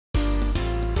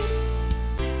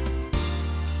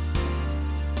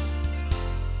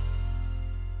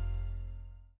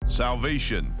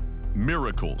salvation,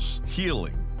 miracles,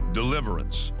 healing,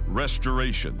 deliverance,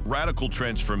 restoration, radical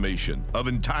transformation of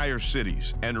entire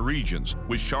cities and regions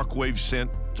with shockwaves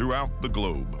sent throughout the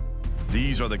globe.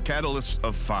 These are the catalysts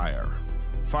of fire.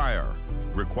 Fire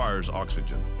requires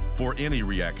oxygen. For any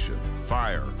reaction,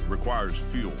 fire requires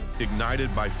fuel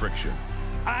ignited by friction.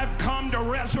 I've come to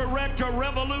resurrect a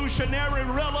revolutionary,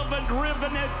 relevant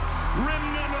remnant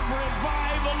of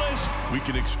revivalists. We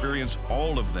can experience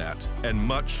all of that and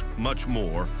much, much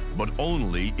more, but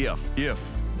only if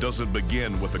doesn't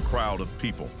begin with a crowd of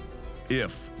people.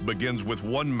 If begins with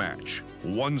one match,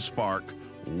 one spark,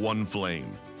 one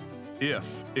flame.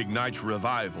 If ignites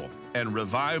revival, and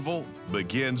revival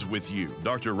begins with you.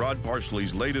 Dr. Rod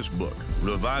Parsley's latest book,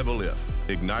 Revival If,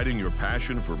 Igniting Your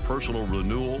Passion for Personal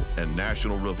Renewal and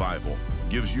National Revival,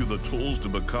 gives you the tools to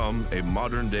become a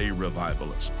modern-day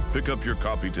revivalist. Pick up your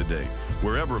copy today,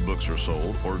 wherever books are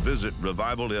sold, or visit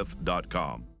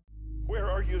revivalif.com.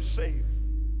 Where are you safe?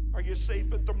 Are you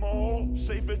safe at the mall?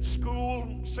 Safe at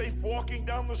school? Safe walking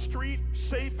down the street?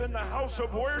 Safe in the house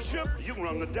of worship? You can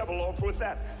run the devil off with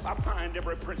that. I bind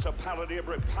every principality,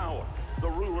 every power, the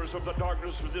rulers of the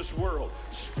darkness of this world,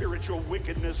 spiritual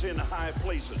wickedness in high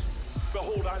places.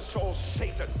 Behold, I saw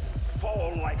Satan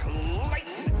fall like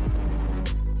lightning.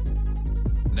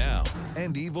 Now,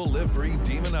 And Evil Live Free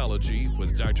Demonology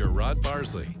with Dr. Rod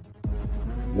Parsley.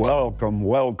 Welcome,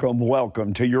 welcome,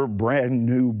 welcome to your brand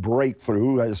new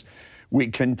breakthrough as we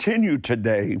continue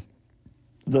today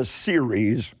the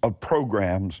series of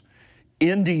programs,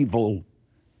 End Evil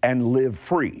and Live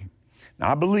Free.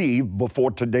 Now, I believe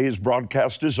before today's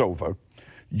broadcast is over,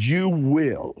 you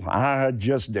will, I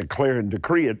just declare and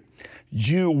decree it,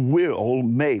 you will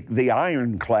make the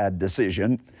ironclad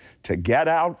decision to get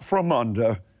out from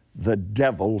under the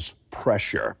devil's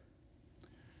pressure.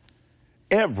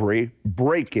 Every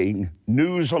breaking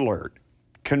news alert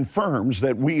confirms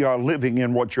that we are living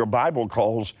in what your Bible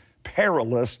calls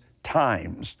perilous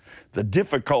times. The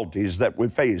difficulties that we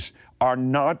face are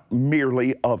not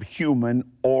merely of human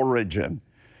origin.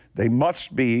 They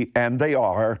must be, and they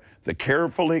are, the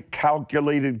carefully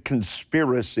calculated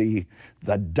conspiracy,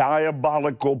 the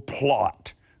diabolical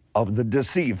plot of the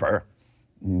deceiver,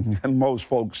 and most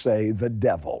folks say the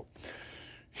devil.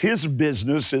 His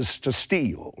business is to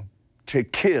steal, to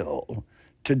kill,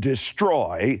 to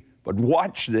destroy, but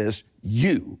watch this,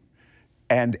 you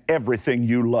and everything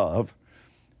you love,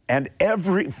 and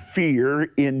every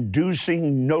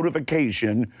fear-inducing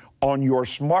notification on your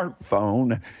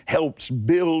smartphone helps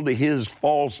build his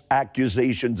false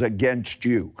accusations against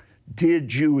you.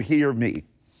 Did you hear me?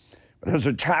 But as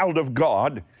a child of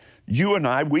God, you and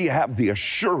I, we have the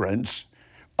assurance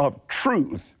of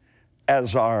truth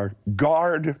as our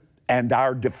guard and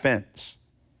our defense.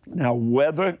 Now,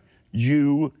 whether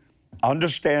you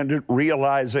understand it,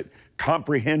 realize it,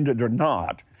 comprehend it or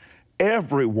not,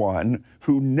 everyone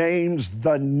who names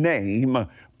the name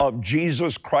of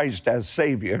Jesus Christ as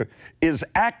Savior is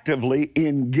actively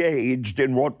engaged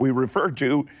in what we refer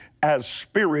to as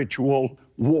spiritual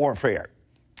warfare.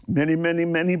 Many, many,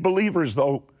 many believers,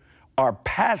 though, are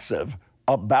passive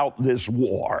about this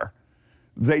war.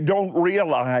 They don't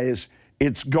realize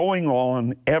it's going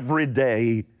on every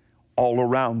day all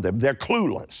around them. They're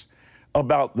clueless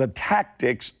about the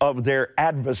tactics of their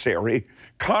adversary,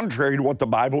 contrary to what the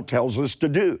Bible tells us to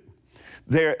do.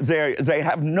 They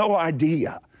have no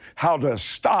idea how to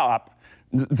stop.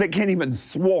 They can't even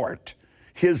thwart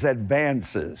his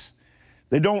advances.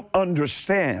 They don't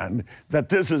understand that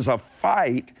this is a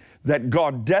fight that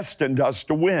God destined us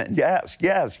to win. Yes.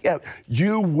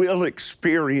 You will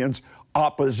experience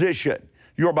opposition.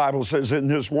 Your Bible says in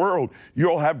this world,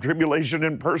 you'll have tribulation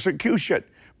and persecution,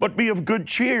 but be of good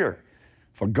cheer.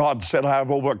 For God said, I have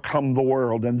overcome the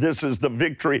world, and this is the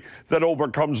victory that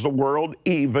overcomes the world,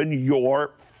 even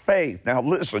your faith. Now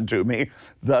listen to me.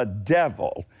 The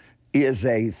devil is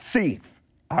a thief.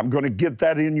 I'm going to get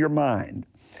that in your mind.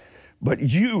 But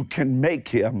you can make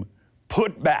him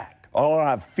put back. Oh,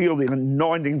 I feel the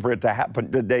anointing for it to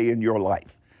happen today in your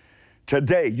life.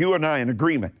 Today, you and I in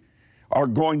agreement are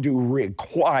going to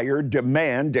require,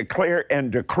 demand, declare,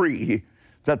 and decree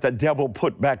that the devil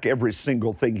put back every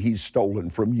single thing he's stolen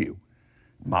from you.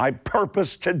 My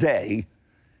purpose today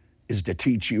is to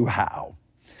teach you how.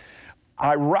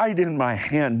 I write in my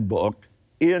handbook,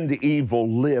 End Evil,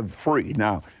 Live Free.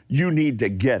 Now, you need to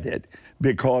get it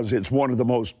because it's one of the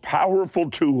most powerful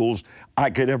tools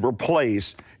I could ever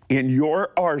place in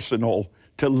your arsenal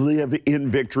to live in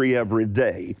victory every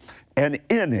day. And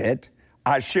in it,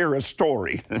 I share a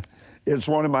story. It's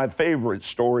one of my favorite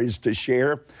stories to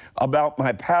share about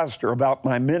my pastor, about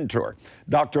my mentor,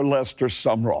 Dr. Lester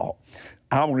Sumrall.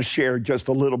 I want to share just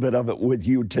a little bit of it with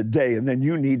you today, and then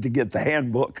you need to get the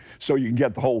handbook so you can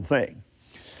get the whole thing.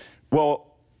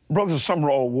 Well, Brother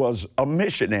Sumrall was a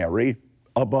missionary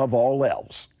above all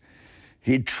else.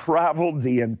 He traveled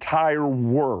the entire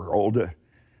world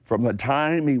from the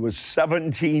time he was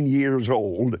 17 years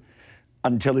old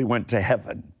until he went to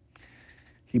heaven.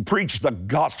 He preached the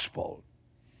gospel.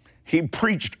 He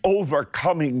preached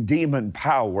overcoming demon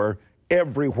power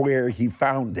everywhere he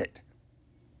found it.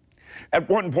 At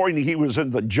one point, he was in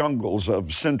the jungles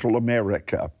of Central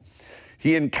America.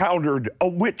 He encountered a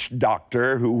witch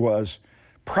doctor who was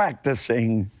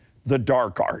practicing the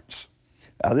dark arts.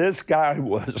 Now, this guy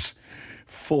was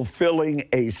fulfilling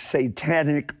a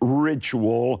satanic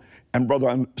ritual, and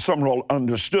Brother Sumrall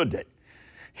understood it.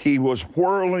 He was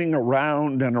whirling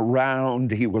around and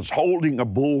around. He was holding a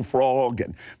bullfrog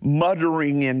and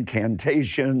muttering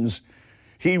incantations.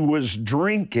 He was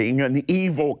drinking an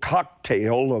evil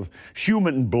cocktail of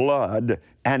human blood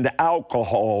and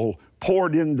alcohol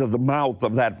poured into the mouth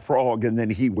of that frog, and then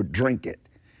he would drink it.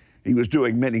 He was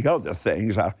doing many other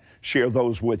things. I'll share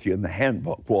those with you in the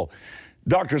handbook. Well,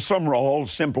 Dr. Sumrall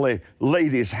simply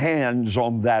laid his hands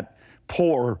on that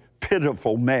poor,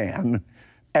 pitiful man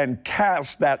and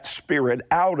cast that spirit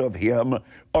out of him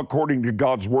according to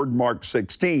God's word, Mark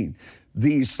 16.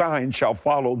 These signs shall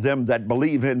follow them that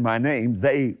believe in my name.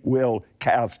 They will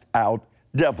cast out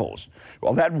devils.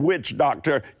 Well, that witch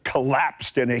doctor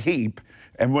collapsed in a heap,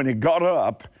 and when he got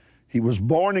up, he was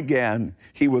born again.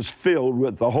 He was filled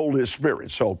with the Holy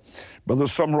Spirit. So, Brother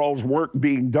Sumrall's work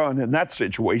being done in that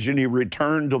situation, he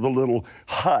returned to the little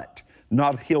hut,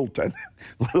 not Hilton,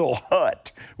 little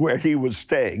hut where he was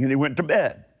staying, and he went to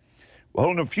bed. Well,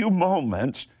 in a few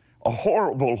moments, a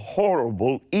horrible,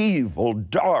 horrible, evil,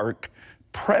 dark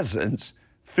presence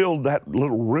filled that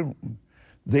little room.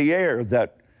 The air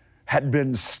that had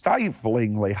been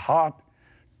stiflingly hot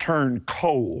turned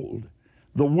cold.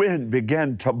 The wind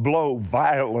began to blow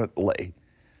violently,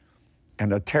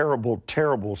 and a terrible,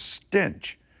 terrible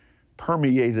stench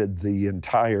permeated the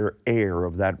entire air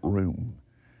of that room.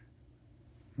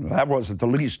 That wasn't the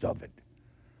least of it.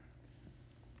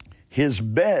 His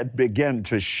bed began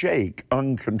to shake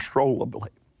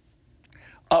uncontrollably,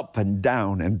 up and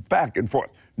down and back and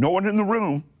forth. No one in the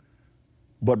room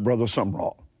but Brother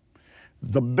Sumrall.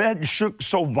 The bed shook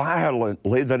so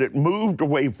violently that it moved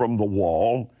away from the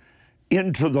wall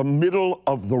into the middle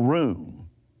of the room.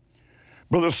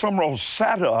 Brother Sumrall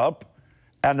sat up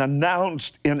and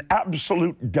announced in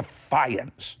absolute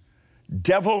defiance,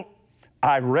 "Devil,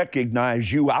 I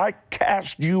recognize you. I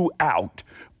cast you out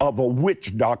of a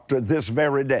witch doctor this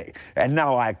very day. And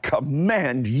now I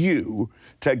command you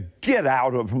to get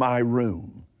out of my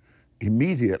room."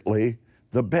 Immediately,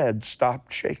 the bed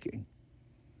stopped shaking.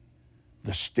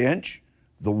 The stench,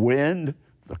 the wind,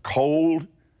 the cold,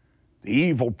 the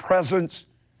evil presence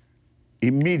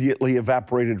immediately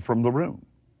evaporated from the room.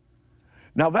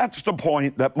 Now, that's the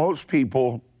point that most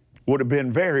people would have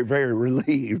been very, very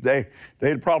relieved. They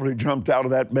had probably jumped out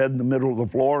of that bed in the middle of the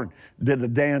floor and did a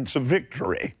dance of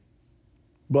victory,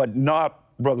 but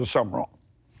not Brother Sumrall.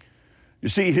 You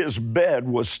see, his bed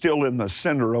was still in the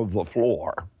center of the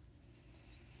floor.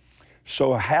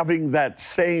 So having that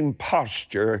same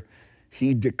posture,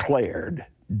 he declared,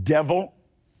 "Devil,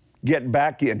 get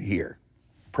back in here."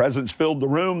 Presence filled the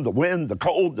room, the wind, the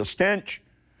cold, the stench.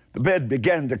 The bed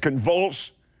began to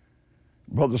convulse.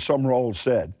 Brother Sumrall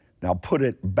said, "Now put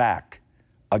it back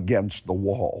against the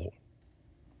wall.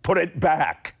 Put it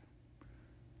back."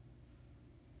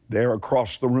 There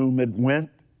across the room it went,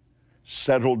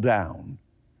 settled down.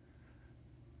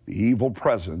 The evil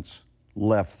presence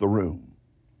left the room.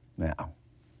 Now,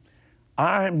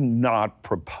 I'm not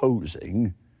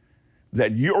proposing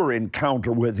that your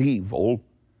encounter with evil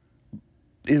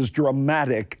is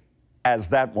dramatic as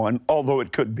that one, although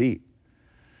it could be.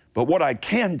 But what I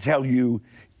can tell you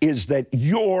is that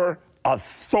your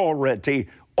authority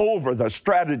over the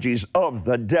strategies of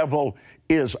the devil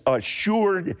is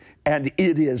assured and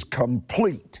it is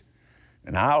complete.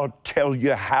 And I'll tell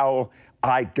you how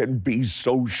I can be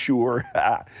so sure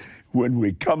when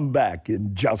we come back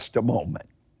in just a moment.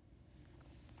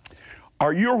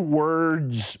 Are your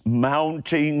words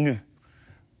mounting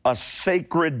a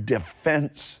sacred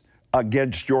defense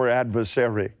against your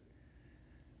adversary?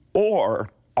 Or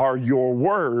are your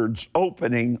words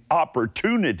opening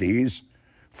opportunities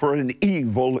for an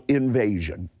evil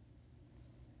invasion?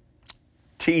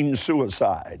 Teen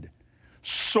suicide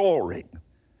soaring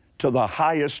to the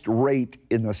highest rate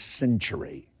in a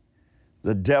century.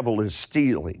 The devil is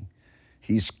stealing.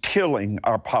 He's killing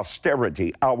our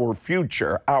posterity, our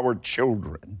future, our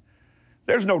children.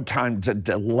 There's no time to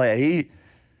delay.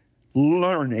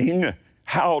 learning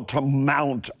how to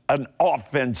mount an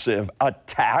offensive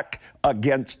attack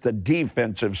against the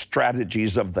defensive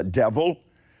strategies of the devil.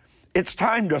 It's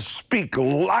time to speak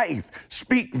life,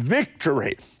 speak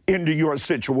victory into your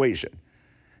situation.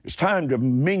 It's time to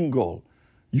mingle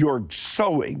your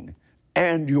sowing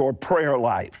and your prayer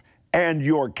life and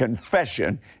your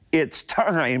confession. It's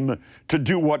time to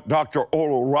do what Dr.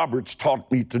 Oral Roberts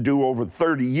taught me to do over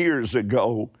 30 years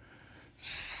ago: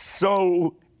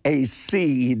 sow a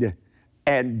seed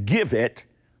and give it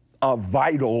a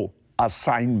vital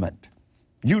assignment.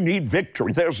 You need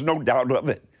victory. There's no doubt of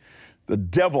it. The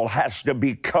devil has to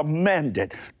be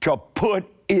commanded to put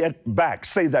it back.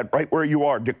 Say that right where you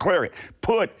are. Declare it.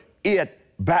 Put it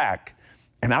back.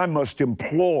 And I must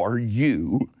implore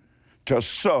you to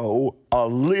sow a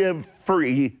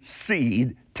live-free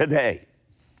seed today.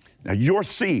 Now, your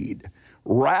seed,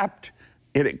 wrapped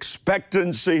in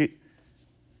expectancy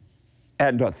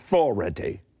and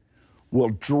authority, will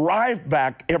drive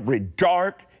back every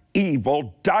dark,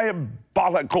 evil,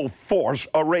 diabolical force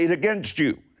arrayed against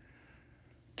you.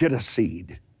 Get a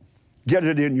seed. Get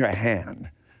it in your hand.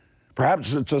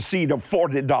 Perhaps it's a seed of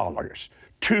 $40,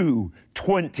 2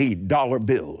 $20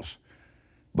 bills.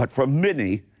 But for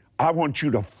many, I want you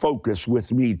to focus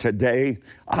with me today.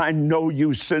 I know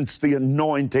you sense the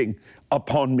anointing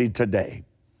upon me today.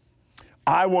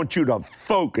 I want you to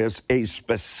focus a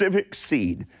specific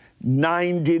seed,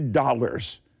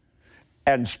 $90,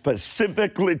 and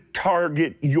specifically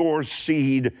target your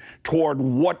seed toward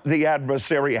what the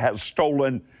adversary has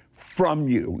stolen from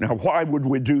you. Now, why would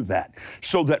we do that?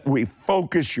 So that we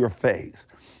focus your faith,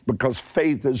 because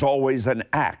faith is always an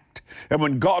act. And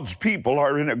when God's people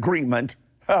are in agreement,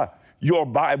 your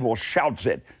Bible shouts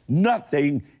it,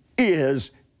 nothing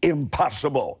is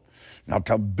impossible. Now,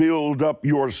 to build up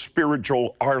your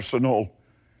spiritual arsenal,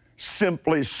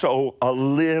 simply sow a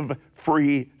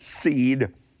live-free seed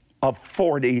of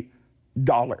 $40.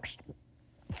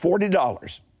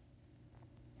 $40.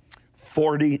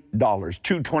 $40,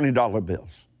 2 $20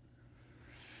 bills.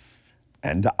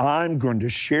 And I'm going to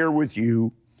share with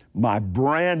you my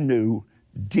brand new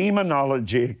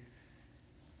Demonology,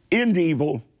 End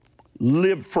Evil,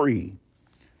 Live Free.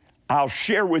 I'll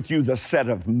share with you the set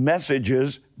of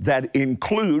messages that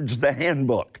includes the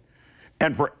handbook.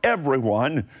 And for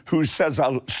everyone who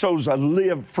sows a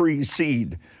live-free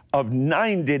seed of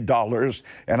 $90,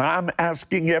 and I'm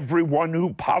asking everyone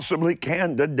who possibly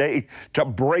can today to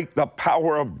break the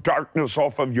power of darkness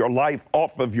off of your life,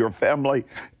 off of your family,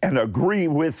 and agree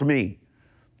with me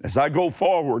as I go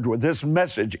forward with this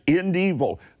message, End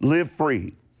Evil, Live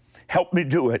Free. Help me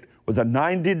do it with a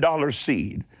 $90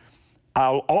 seed.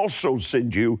 I'll also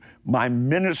send you my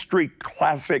ministry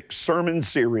classic sermon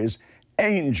series,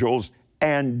 Angels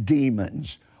and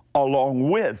Demons, along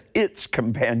with its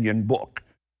companion book,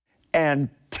 and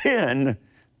 10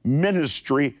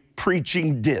 ministry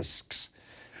preaching discs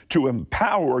to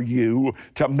empower you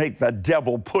to make the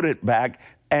devil put it back,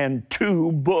 and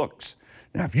 2 books.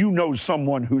 Now, if you know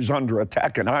someone who's under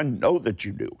attack, and I know that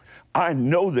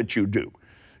you do,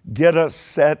 get a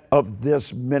set of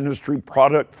this ministry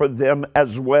product for them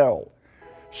as well.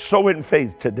 Sow in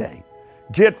faith today.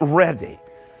 Get ready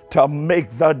to make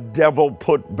the devil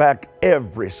put back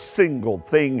every single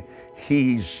thing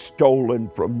he's stolen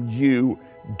from you.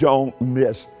 Don't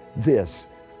miss this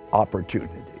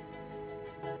opportunity.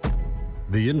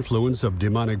 The influence of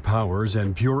demonic powers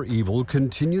and pure evil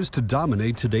continues to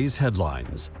dominate today's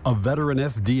headlines. A veteran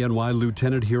FDNY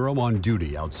lieutenant hero on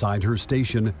duty outside her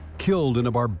station killed in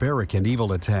a barbaric and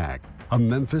evil attack. A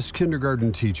Memphis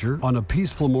kindergarten teacher on a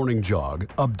peaceful morning jog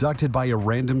abducted by a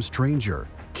random stranger,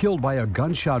 killed by a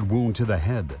gunshot wound to the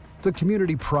head. The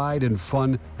community pride and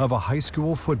fun of a high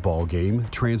school football game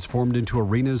transformed into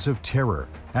arenas of terror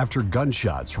after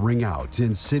gunshots ring out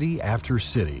in city after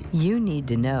city. You need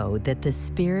to know that the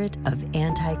spirit of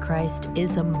Antichrist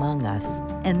is among us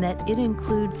and that it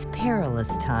includes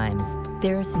perilous times.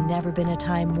 There's never been a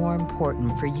time more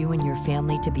important for you and your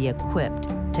family to be equipped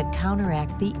to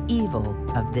counteract the evil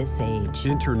of this age.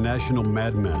 International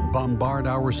madmen bombard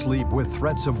our sleep with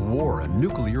threats of war and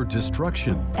nuclear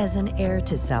destruction. As an heir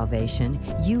to salvation,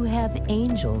 you have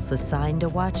angels assigned to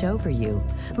watch over you.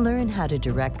 Learn how to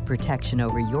direct protection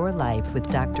over your life with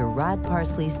Dr. Rod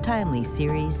Parsley's timely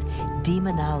series,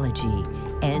 Demonology,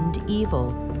 End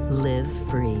Evil, Live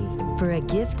Free. For a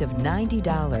gift of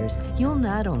 $90, you'll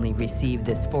not only receive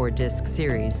this 4-disc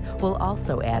series, we'll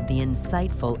also add the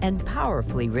insightful and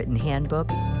powerfully written handbook,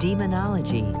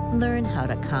 Demonology. Learn how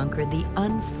to conquer the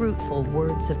unfruitful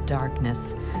words of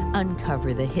darkness,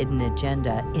 Uncover the hidden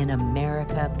agenda in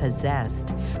America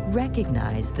Possessed.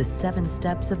 Recognize the 7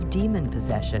 steps of demon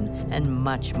possession and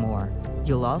much more.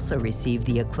 You'll also receive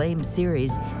the acclaimed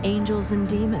series, Angels and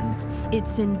Demons.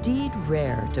 It's indeed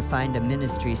rare to find a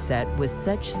ministry set with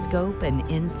such scope and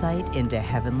insight into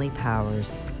heavenly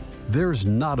powers. There's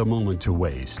not a moment to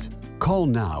waste. Call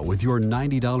now with your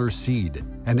 $90 seed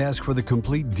and ask for the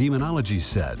complete demonology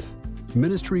set.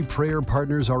 Ministry prayer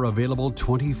partners are available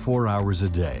 24 hours a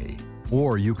day.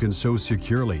 Or you can sow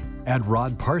securely at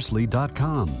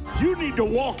rodparsley.com. You need to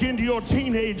walk into your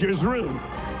teenager's room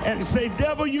and say,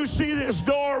 devil, you see this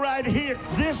door right here?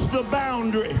 This is the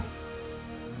boundary.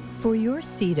 For your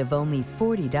seed of only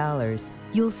 $40,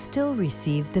 you'll still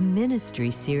receive the ministry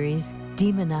series,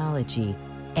 Demonology,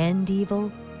 End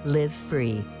Evil, Live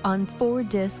Free, on 4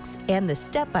 discs and the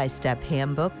step-by-step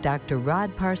handbook Dr.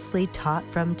 Rod Parsley taught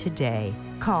from today.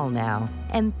 Call now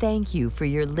and thank you for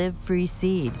your Live Free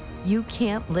seed. You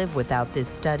can't live without this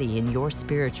study in your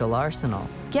spiritual arsenal.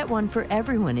 Get one for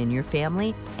everyone in your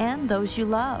family and those you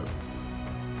love.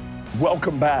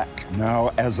 Welcome back.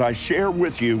 Now, as I share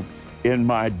with you in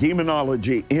my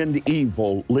Demonology, End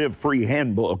Evil, Live Free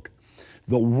handbook,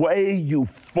 the way you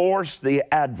force the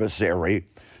adversary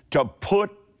to put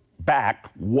back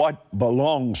what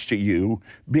belongs to you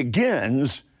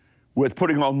begins with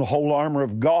putting on the whole armor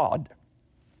of God.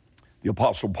 The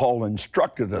Apostle Paul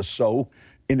instructed us so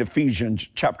in Ephesians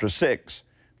chapter 6,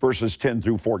 verses 10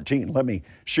 through 14. Let me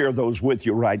share those with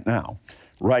you right now,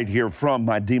 right here from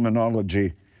my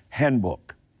Demonology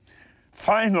handbook.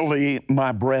 Finally,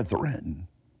 my brethren,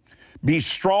 be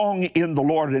strong in the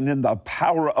Lord and in the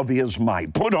power of his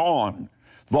might. Put on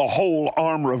the whole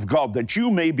armor of God, that you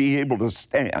may be able to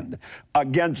stand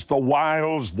against the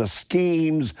wiles, the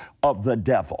schemes of the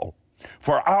devil.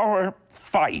 For our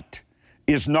fight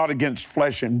is not against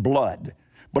flesh and blood,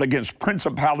 but against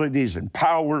principalities and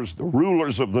powers, the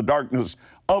rulers of the darkness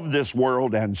of this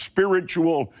world, and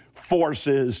spiritual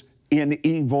forces in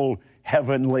evil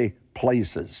heavenly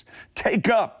places. Take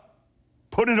up,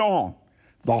 put it on,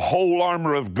 the whole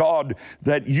armor of God,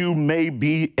 that you may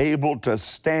be able to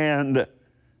stand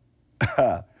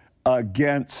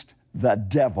against the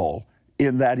devil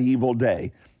in that evil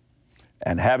day.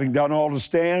 And having done all to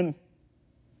stand,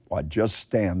 why, just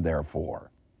stand therefore.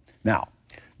 Now,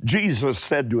 Jesus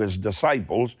said to his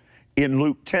disciples in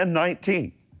Luke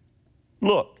 10:19,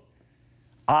 look,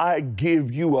 I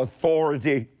give you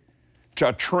authority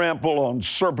to trample on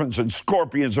serpents and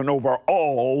scorpions and over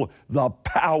all the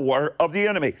power of the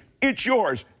enemy. It's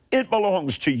yours. It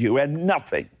belongs to you, and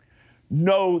nothing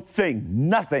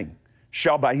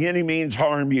shall by any means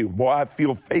harm you. Boy, I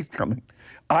feel faith coming.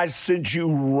 I sense you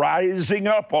rising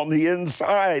up on the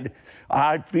inside.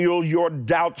 I feel your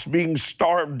doubts being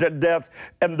starved to death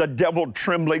and the devil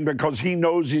trembling because he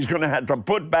knows he's going to have to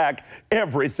put back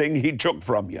everything he took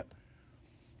from you.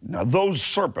 Now, those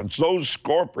serpents, those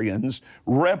scorpions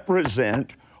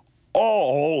represent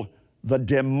all the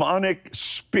demonic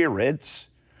spirits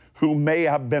who may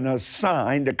have been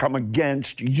assigned to come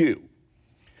against you.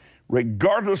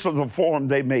 Regardless of the form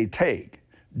they may take,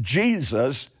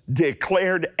 Jesus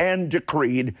declared and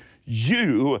decreed,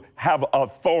 you have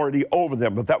authority over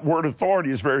them. But that word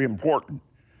authority is very important.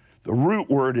 The root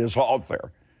word is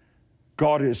author.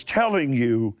 God is telling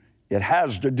you it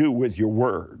has to do with your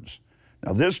words.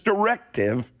 Now, this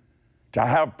directive to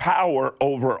have power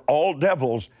over all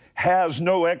devils has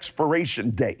no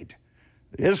expiration date.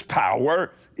 His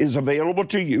power is available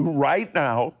to you right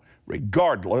now,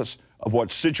 regardless of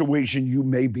what situation you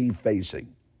may be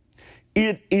facing.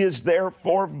 It is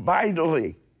therefore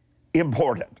vitally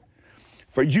important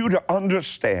for you to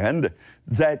understand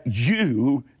that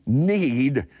you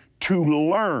need to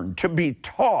learn, to be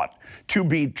taught, to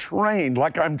be trained,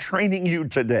 like I'm training you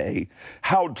today,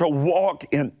 how to walk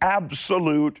in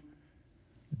absolute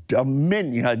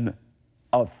dominion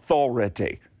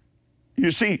authority.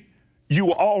 You see,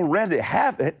 you already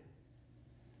have it.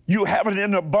 You have it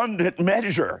in abundant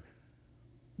measure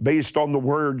based on the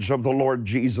words of the Lord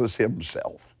Jesus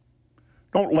himself.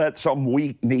 Don't let some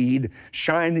weak-kneed,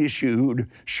 shiny-shoed,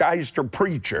 shyster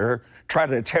preacher try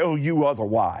to tell you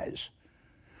otherwise.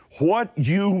 What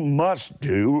you must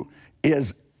do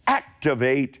is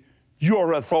activate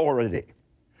your authority.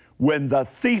 When the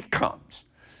thief comes,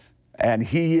 and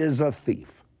he is a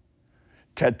thief,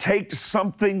 to take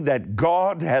something that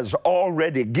God has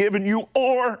already given you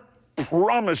or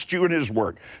promised you in his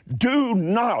word. Do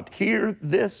not hear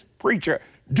this preacher.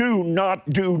 Do not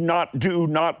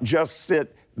just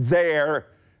sit there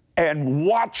and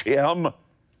watch him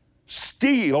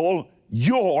steal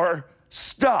your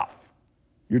stuff.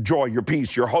 Your joy, your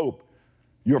peace, your hope,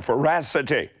 your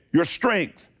veracity, your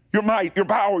strength, your might, your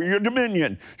power, your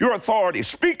dominion, your authority.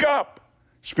 Speak up.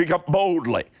 Speak up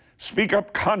boldly. Speak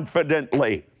up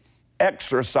confidently.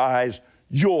 Exercise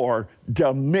your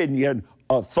dominion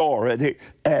authority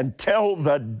and tell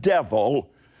the devil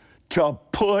to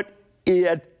put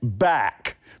it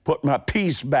back. Put my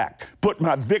peace back. Put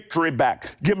my victory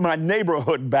back. Give my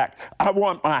neighborhood back. I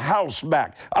want my house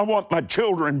back. I want my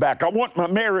children back. I want my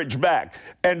marriage back.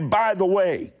 And by the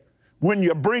way, when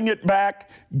you bring it back,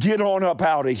 get on up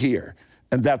out of here.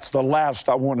 And that's the last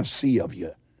I want to see of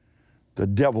you. The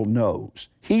devil knows.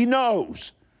 He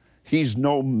knows he's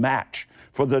no match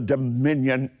for the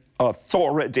dominion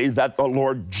authority that the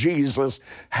Lord Jesus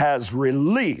has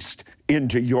released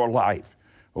into your life.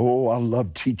 Oh, I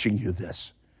love teaching you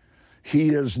this. He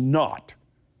is not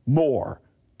more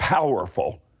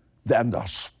powerful than the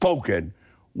spoken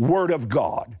word of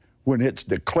God when it's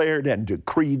declared and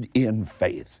decreed in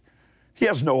faith. He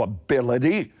has no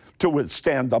ability to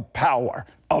withstand the power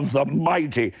of the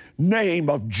mighty name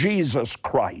of Jesus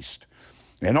Christ.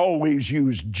 And always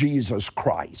use Jesus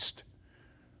Christ.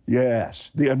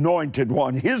 Yes, the anointed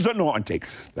one, his anointing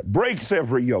that breaks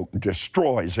every yoke and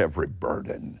destroys every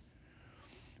burden.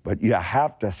 But you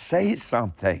have to say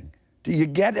something. Do you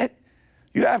get it?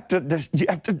 You have to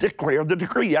declare the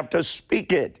decree. You have to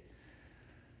speak it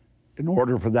in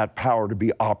order for that power to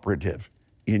be operative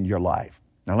in your life.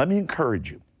 Now, let me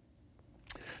encourage you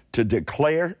to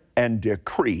declare and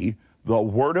decree the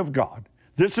Word of God.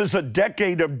 This is a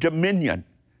decade of dominion.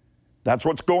 That's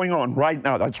what's going on right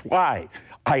now. That's why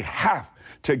I have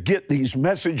to get these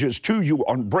messages to you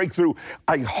on Breakthrough.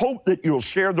 I hope that you'll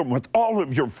share them with all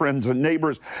of your friends and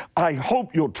neighbors. I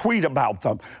hope you'll tweet about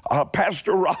them.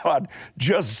 Pastor Rod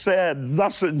just said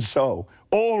thus and so.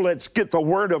 Oh, let's get the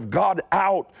Word of God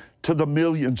out to the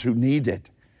millions who need it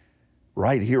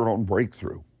right here on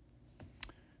Breakthrough.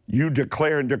 You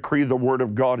declare and decree the Word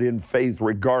of God in faith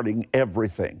regarding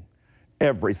everything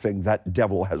that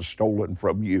devil has stolen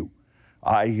from you.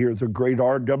 I hear the great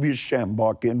R.W.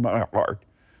 Schambach in my heart.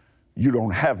 You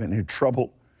don't have any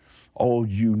trouble. All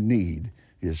you need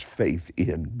is faith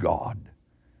in God.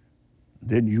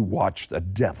 Then you watch the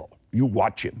devil. You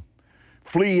watch him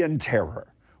flee in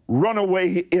terror, run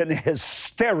away in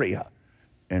hysteria,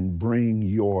 and bring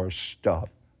your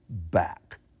stuff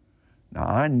back. Now,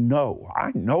 I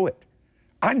know it.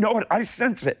 I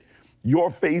sense it.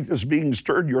 Your faith is being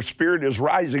stirred. Your spirit is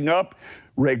rising up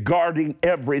regarding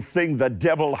everything the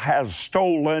devil has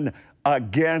stolen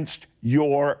against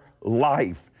your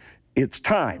life. It's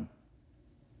time.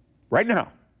 Right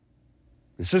now.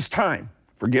 This is time.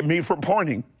 Forgive me for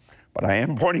pointing, but I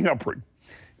am pointing upward.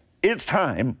 It's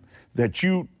time that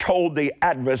you told the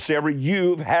adversary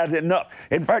you've had enough.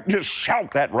 In fact, just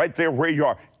shout that right there where you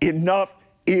are. Enough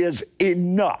is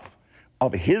enough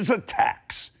of his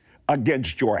attacks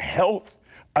against your health,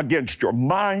 against your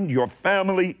mind, your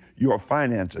family, your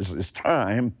finances. It's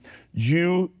time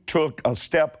you took a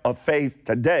step of faith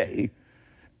today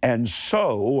and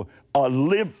sow a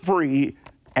live free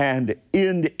and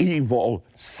end evil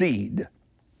seed.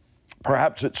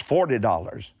 Perhaps it's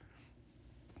 $40,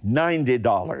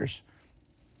 $90,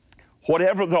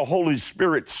 whatever the Holy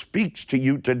Spirit speaks to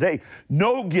you today.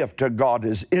 No gift to God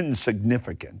is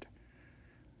insignificant.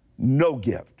 No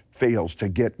gift fails to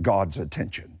get God's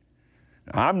attention.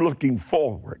 I'm looking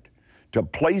forward to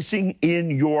placing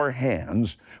in your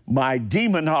hands my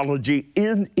Demonology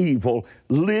in Evil,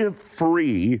 Live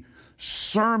Free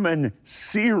sermon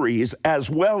series, as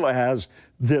well as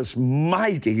this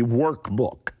mighty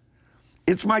workbook.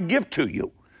 It's my gift to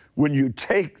you when you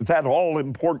take that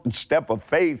all-important step of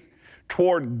faith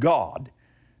toward God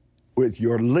with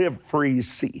your Live Free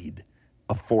seed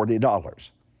of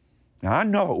 $40. Now, I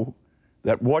know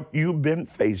that what you've been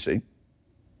facing,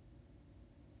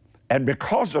 and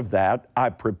because of that, I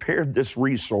prepared this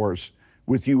resource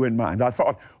with you in mind. I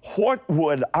thought, what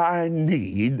would I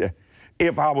need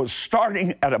if I was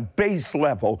starting at a base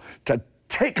level to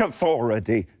take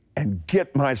authority and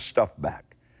get my stuff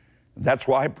back? That's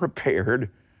why I prepared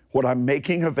what I'm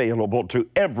making available to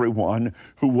everyone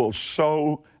who will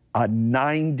sow a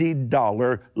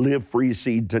 $90 Live Free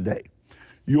seed today.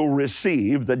 You'll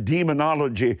receive the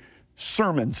Demonology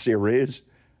sermon series,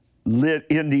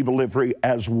 End Evil, Live Free,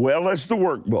 as well as the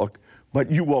workbook,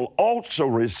 but you will also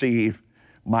receive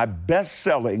my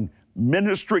best-selling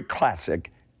ministry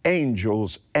classic,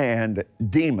 Angels and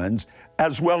Demons,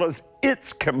 as well as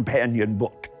its companion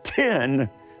book, 10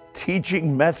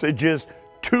 teaching messages,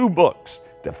 2 books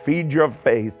to feed your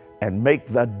faith and make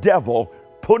the devil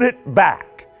put it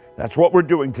back. That's what we're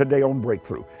doing today on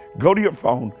Breakthrough. Go to your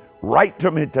phone, write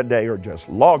to me today, or just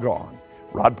log on,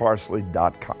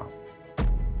 rodparsley.com.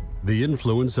 The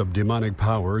influence of demonic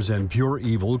powers and pure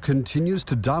evil continues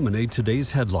to dominate today's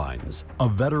headlines. A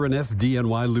veteran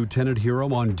FDNY lieutenant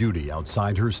hero on duty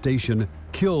outside her station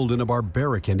killed in a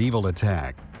barbaric and evil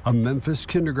attack. A Memphis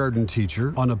kindergarten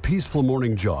teacher on a peaceful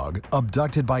morning jog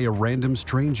abducted by a random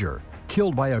stranger,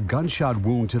 killed by a gunshot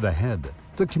wound to the head.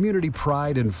 The community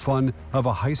pride and fun of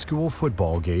a high school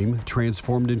football game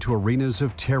transformed into arenas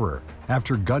of terror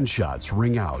after gunshots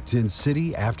ring out in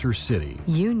city after city.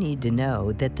 You need to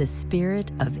know that the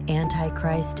spirit of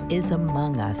Antichrist is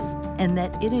among us and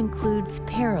that it includes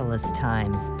perilous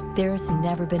times. There's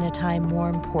never been a time more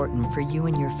important for you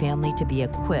and your family to be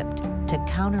equipped to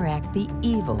counteract the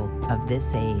evil of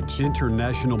this age.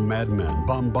 International madmen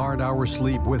bombard our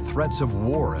sleep with threats of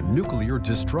war and nuclear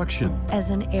destruction. As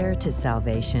an heir to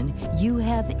salvation, you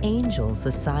have angels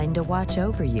assigned to watch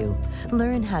over you.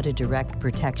 Learn how to direct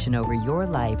protection over your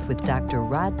life with Dr.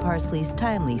 Rod Parsley's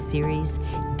timely series,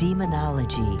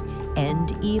 Demonology,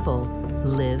 End Evil,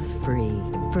 Live Free.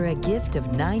 For a gift of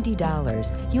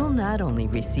 $90, you'll not only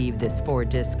receive this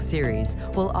 4-disc series,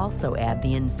 we'll also add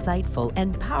the insightful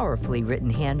and powerfully written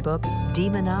handbook,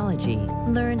 Demonology.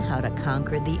 Learn how to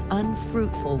conquer the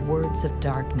unfruitful words of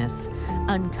darkness,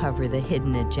 uncover the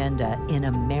hidden agenda in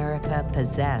America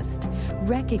Possessed,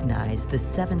 recognize the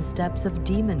 7 steps of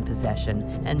demon possession,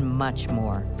 and much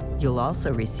more. You'll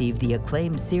also receive the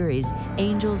acclaimed series,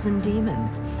 Angels and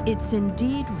Demons. It's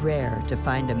indeed rare to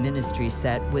find a ministry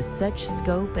set with such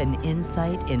scope and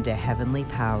insight into heavenly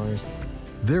powers.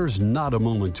 There's not a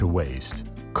moment to waste.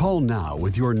 Call now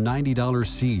with your $90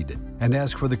 seed and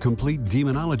ask for the complete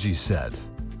demonology set.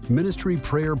 Ministry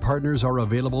prayer partners are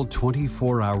available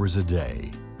 24 hours a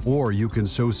day. Or you can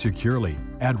sow securely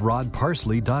at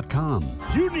rodparsley.com.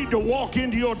 You need to walk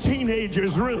into your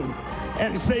teenager's room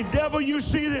and say, devil, you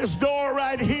see this door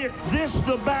right here? This is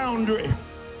the boundary.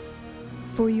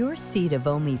 For your seed of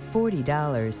only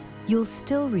 $40, you'll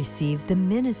still receive the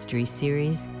ministry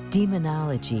series,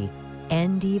 Demonology,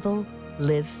 End Evil,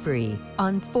 Live Free,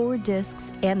 on 4 discs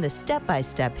and the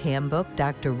step-by-step handbook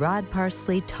Dr. Rod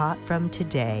Parsley taught from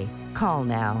today. Call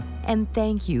now and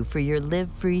thank you for your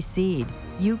Live Free seed.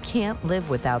 You can't live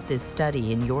without this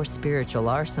study in your spiritual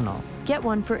arsenal. Get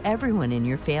one for everyone in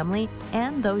your family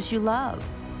and those you love.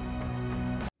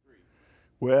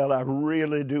 Well, I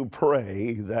really do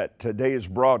pray that today's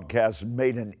broadcast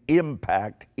made an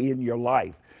impact in your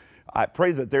life. I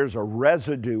pray that there's a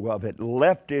residue of it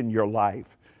left in your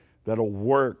life that'll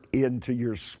work into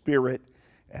your spirit,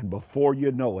 and before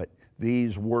you know it,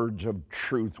 these words of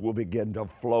truth will begin to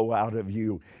flow out of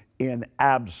you in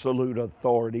absolute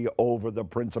authority over the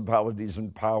principalities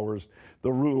and powers,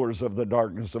 the rulers of the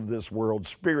darkness of this world,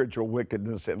 spiritual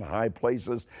wickedness in high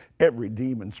places, every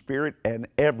demon spirit and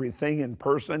everything in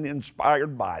person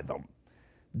inspired by them.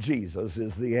 Jesus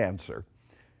is the answer.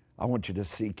 I want you to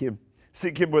seek Him.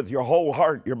 Seek Him with your whole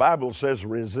heart. Your Bible says,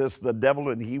 resist the devil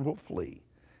and he will flee.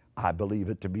 I believe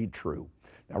it to be true.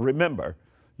 Now remember,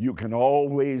 you can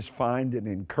always find an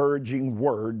encouraging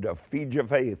word to feed your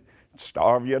faith,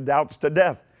 starve your doubts to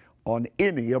death on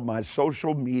any of my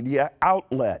social media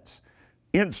outlets.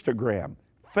 Instagram,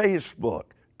 Facebook,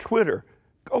 Twitter.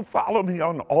 Go follow me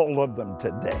on all of them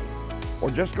today. Or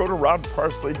just go to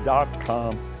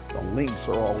rodparsley.com. The links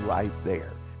are all right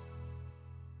there.